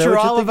 I picture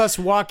all of us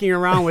walking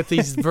around with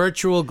these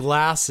virtual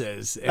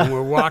glasses, and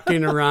we're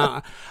walking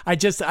around. I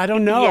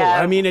don't know.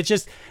 Yeah. I mean, it's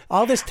just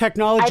all this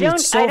technology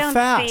is so fast.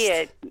 I don't see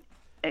it.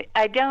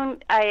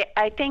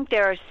 I think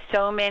there are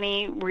so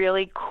many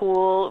really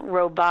cool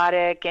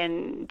robotic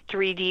and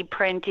 3D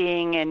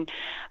printing, and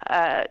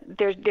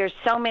there's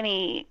so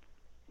many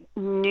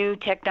new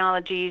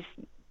technologies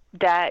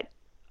that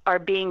are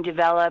being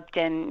developed,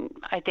 and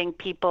I think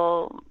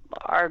people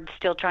are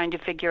still trying to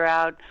figure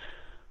out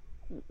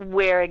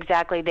where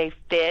exactly they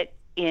fit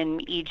in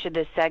each of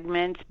the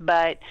segments.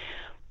 But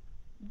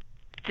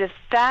the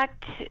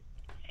fact,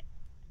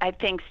 I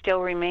think,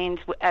 still remains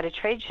at a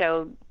trade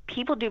show,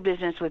 people do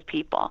business with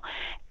people,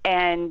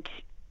 and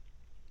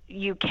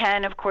you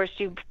can, of course,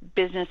 do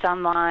business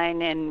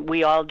online, and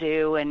we all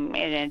do, and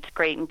it's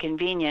great and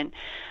convenient.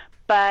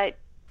 But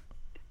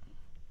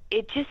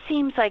it just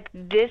seems like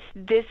this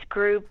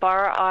group,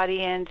 our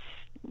audience,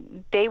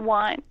 they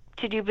want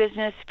to do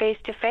business face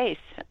to face,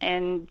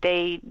 and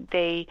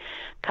they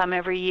come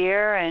every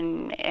year,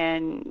 and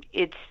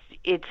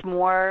it's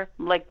more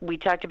like we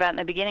talked about in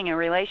the beginning, a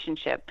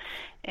relationship,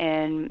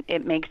 and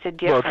it makes a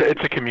difference. Well,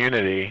 it's a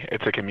community.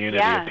 It's a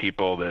community of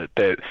people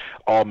that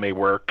all may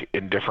work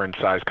in different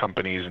size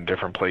companies in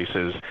different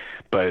places,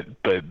 but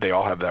they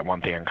all have that one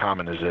thing in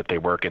common, is that they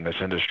work in this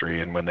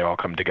industry. And when they all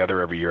come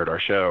together every year at our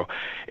show,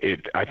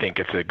 I think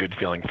it's a good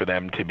feeling for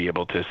them to be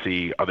able to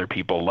see other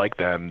people like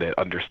them that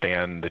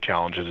understand the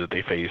challenges that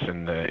they face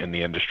in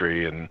the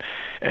industry and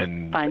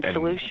find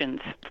solutions.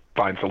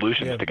 Find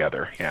solutions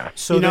together. Yeah.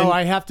 So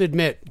I have to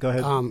admit, go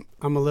ahead.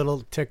 I'm a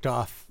little ticked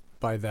off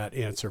by that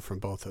answer from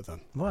both of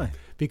them. Why?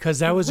 Because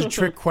that was a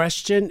trick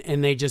question,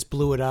 and they just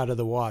blew it out of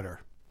the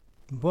water.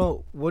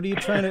 Well, what are you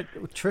trying to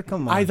trick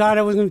them on? I thought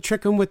I was going to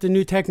trick them with the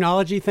new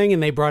technology thing,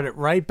 and they brought it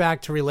right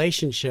back to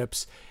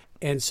relationships,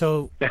 and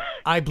so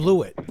I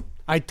blew it.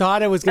 I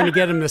thought I was going to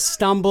get them to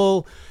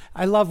stumble.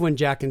 I love when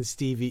Jackie and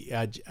Steve.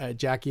 I was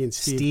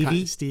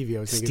thinking Stevie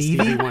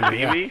Wonder.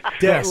 Stevie?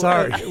 Yeah,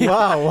 sorry.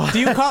 Wow. Do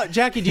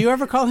you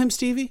ever call him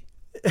Stevie?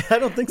 I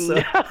don't think so.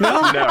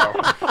 No.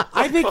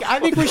 I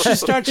think we should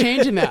start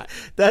changing that.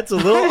 That's a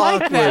little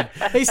awkward.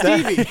 Hey,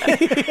 Stevie.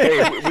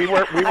 Hey, we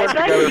worked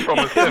together for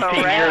almost 15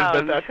 years,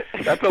 but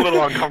that's a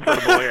little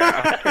uncomfortable,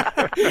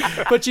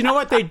 yeah. But you know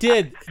what they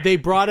did? They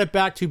brought it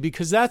back to,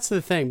 because that's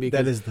the thing.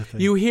 Because that is the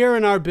thing. You hear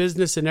in our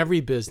business, in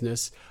every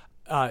business,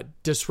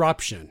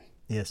 disruption.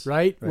 Yes.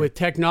 Right? With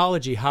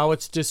technology, how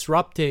it's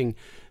disrupting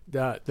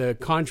the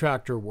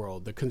contractor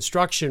world, the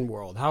construction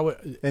world,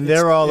 and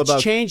they're all about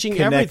changing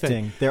connecting.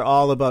 Everything. They're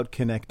all about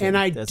connecting. And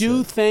I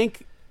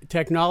think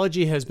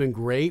technology has been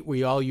great.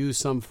 We all use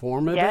some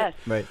form of it.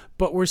 Right.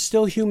 But we're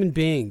still human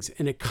beings,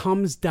 and it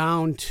comes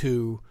down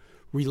to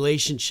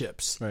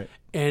relationships. Right.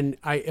 And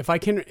if I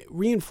can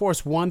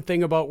reinforce one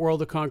thing about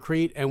World of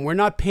Concrete, and we're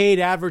not paid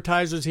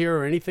advertisers here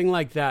or anything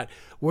like that.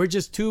 We're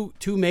just two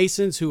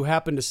Masons who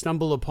happened to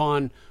stumble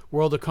upon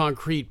World of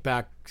Concrete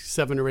back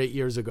 7 or 8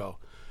 years ago.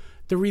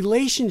 The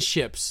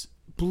relationships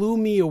blew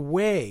me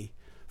away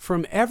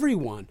from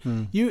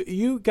everyone.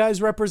 You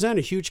guys represent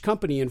a huge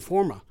company,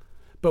 Informa,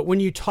 But when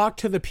you talk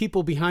to the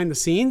people behind the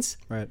scenes,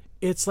 Right.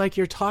 it's like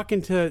you're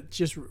talking to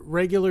just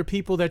regular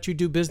people that you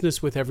do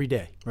business with every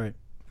day. Right.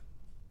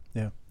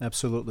 Yeah,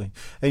 absolutely.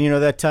 And,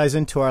 that ties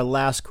into our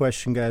last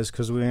question, guys,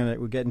 because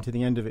we're getting to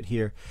the end of it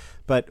here.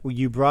 But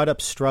you brought up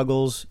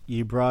struggles.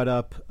 You brought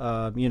up,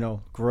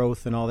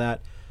 growth and all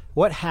that.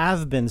 What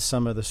have been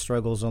some of the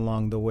struggles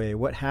along the way?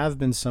 What have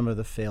been some of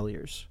the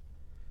failures?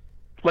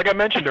 Like I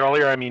mentioned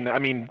earlier, I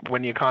mean,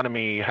 when the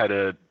economy had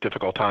a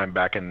difficult time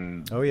back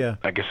in,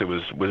 I guess it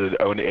was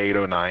it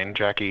 08, 09,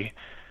 Jackie?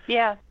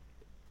 Yeah.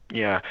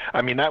 Yeah.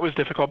 I mean, that was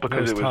difficult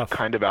because it was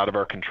kind of out of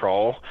our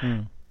control.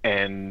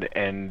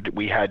 And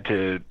we had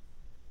to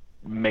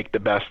make the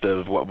best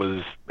of what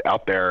was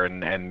out there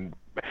and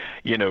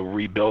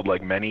rebuild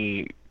like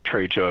many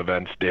trade show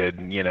events did.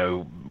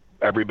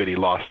 Everybody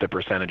lost a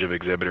percentage of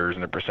exhibitors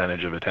and a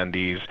percentage of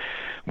attendees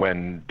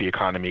when the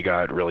economy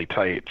got really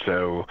tight.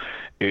 So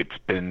it's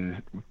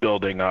been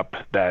building up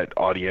that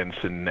audience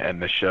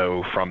and the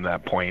show from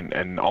that point,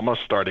 and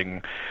almost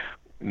starting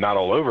not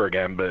all over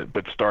again,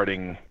 but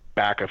starting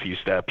back a few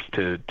steps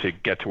to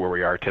get to where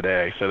we are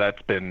today. So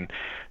that's been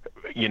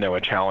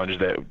a challenge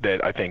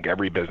that I think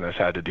every business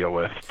had to deal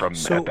with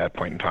at that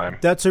point in time.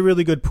 That's a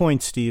really good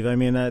point, Steve. I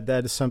mean,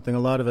 that is something a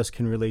lot of us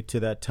can relate to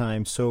that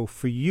time. So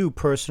for you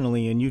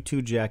personally, and you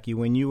too, Jackie,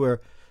 when you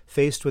were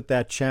faced with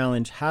that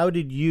challenge, how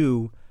did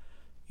you,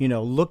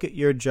 look at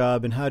your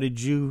job, and how did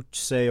you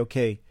say,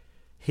 okay,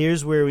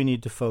 here's where we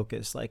need to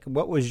focus? Like,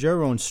 what was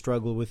your own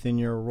struggle within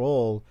your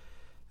role,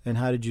 and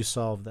how did you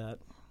solve that?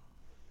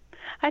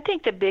 I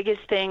think the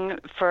biggest thing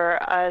for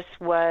us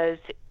was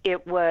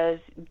it was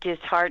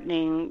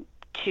disheartening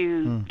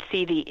to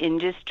see the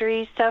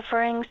industry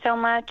suffering so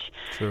much.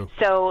 True.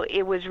 So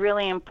it was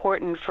really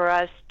important for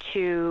us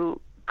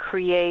to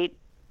create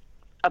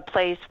a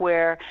place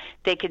where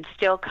they could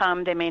still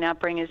come. They may not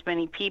bring as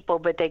many people,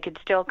 but they could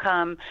still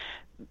come,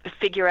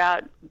 figure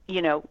out,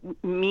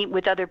 meet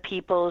with other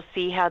people,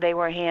 see how they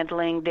were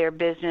handling their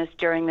business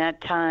during that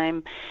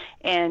time.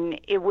 And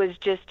it was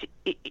just,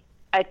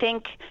 I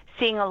think,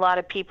 seeing a lot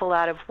of people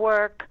out of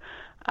work,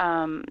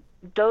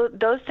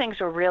 those things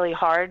were really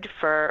hard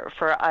for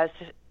us,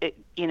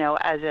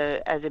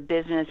 as a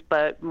business,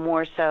 but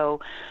more so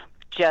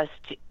just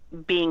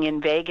being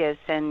in Vegas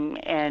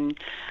and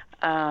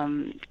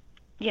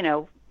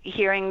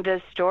hearing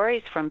the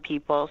stories from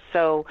people.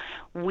 So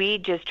we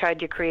just tried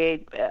to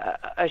create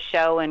a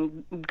show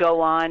and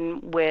go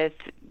on with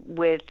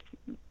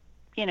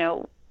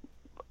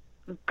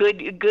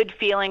good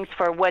feelings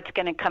for what's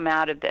going to come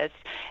out of this.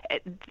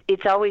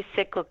 It's always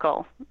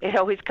cyclical. It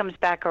always comes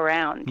back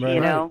around,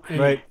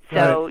 Right.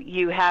 So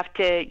you have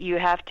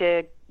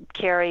to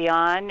carry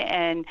on,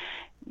 and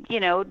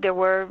there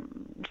were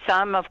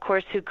some, of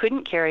course, who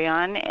couldn't carry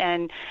on,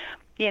 and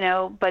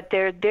but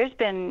there's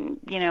been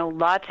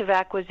lots of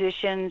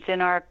acquisitions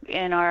in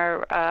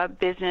our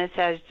business,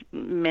 as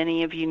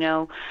many of you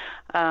know.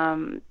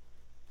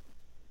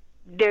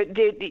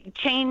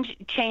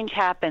 Change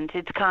happens.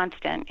 It's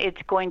constant.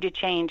 It's going to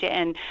change,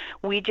 and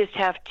we just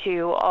have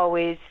to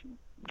always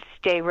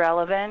stay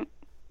relevant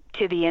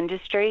to the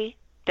industry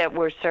that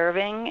we're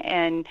serving,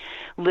 and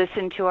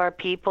listen to our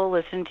people,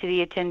 listen to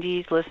the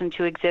attendees, listen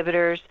to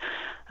exhibitors,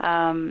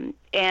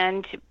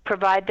 and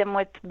provide them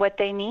with what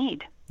they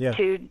need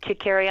to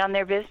carry on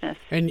their business.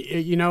 And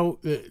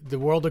the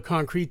World of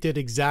Concrete did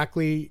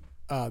exactly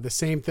the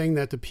same thing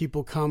that the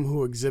people come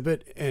who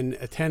exhibit and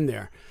attend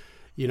there.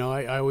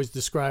 I always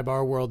describe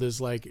our world as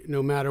like,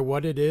 no matter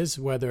what it is,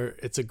 whether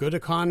it's a good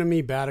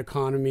economy, bad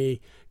economy,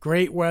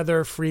 great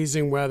weather,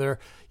 freezing weather,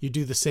 you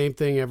do the same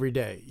thing every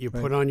day. You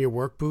put on your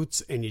work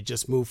boots and you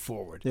just move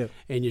forward. Yeah.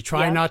 And you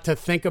try not to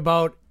think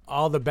about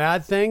all the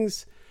bad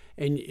things.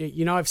 And,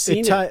 I've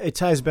seen it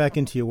ties back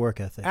into your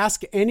work ethic.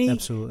 Ask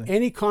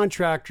any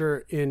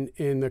contractor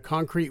in the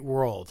concrete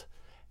world,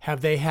 have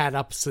they had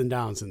ups and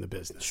downs in the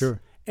business? Sure.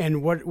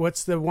 And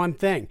what's the one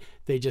thing?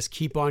 They just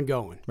keep on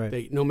going.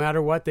 Right. No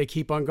matter what, they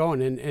keep on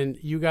going. And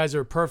you guys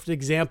are a perfect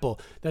example.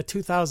 That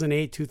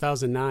 2008,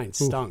 2009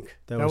 stunk.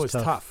 That was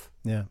tough.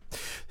 Yeah.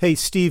 Hey,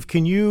 Steve,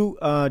 can you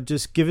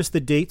just give us the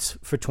dates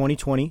for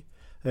 2020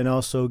 and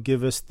also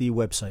give us the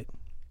website?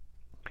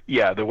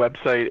 Yeah, the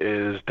website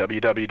is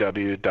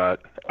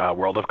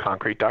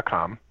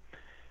www.worldofconcrete.com.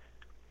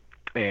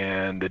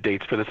 And the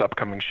dates for this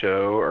upcoming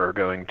show are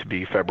going to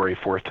be February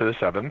 4th to the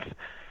 7th.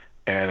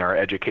 And our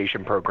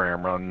education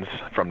program runs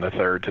from the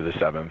 3rd to the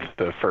 7th.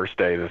 The first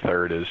day, the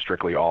 3rd, is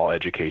strictly all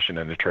education,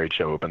 and the trade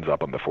show opens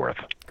up on the 4th.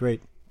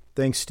 Great.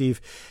 Thanks, Steve.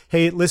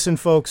 Hey, listen,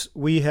 folks,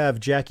 we have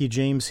Jackie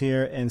James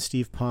here and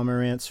Steve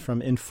Pomerantz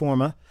from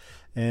Informa,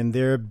 and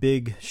their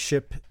big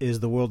ship is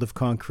the World of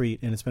Concrete,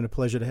 and it's been a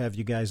pleasure to have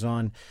you guys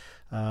on,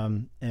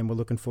 and we're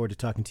looking forward to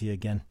talking to you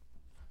again.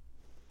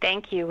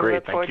 Thank you. We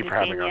look forward to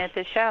seeing you at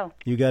the show.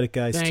 You got it,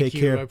 guys. Take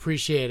care. I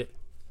appreciate it.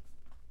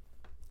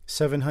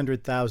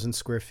 700,000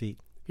 square feet.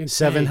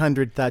 Insane.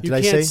 700,000. Did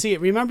I say? You can't see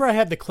it. Remember I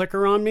had the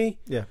clicker on me?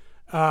 Yeah.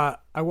 I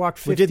walked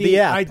 15, we did the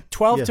app.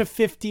 12 to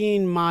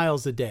 15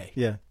 miles a day.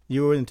 Yeah.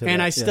 You were into that. And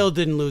I still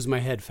didn't lose my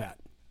head fat.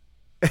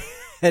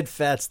 Head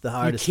fat's the You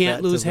hardest. can't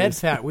fat lose to head lose.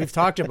 fat. We've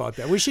talked about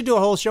that. We should do a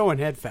whole show on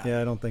head fat.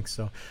 Yeah, I don't think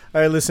so. All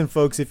right, listen,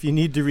 folks, if you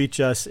need to reach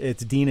us,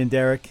 it's Dean and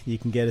Derek. You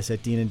can get us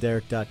at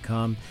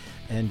deanandderek.com.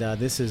 And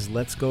this is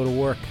Let's Go to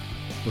Work.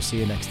 We'll see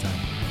you next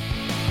time.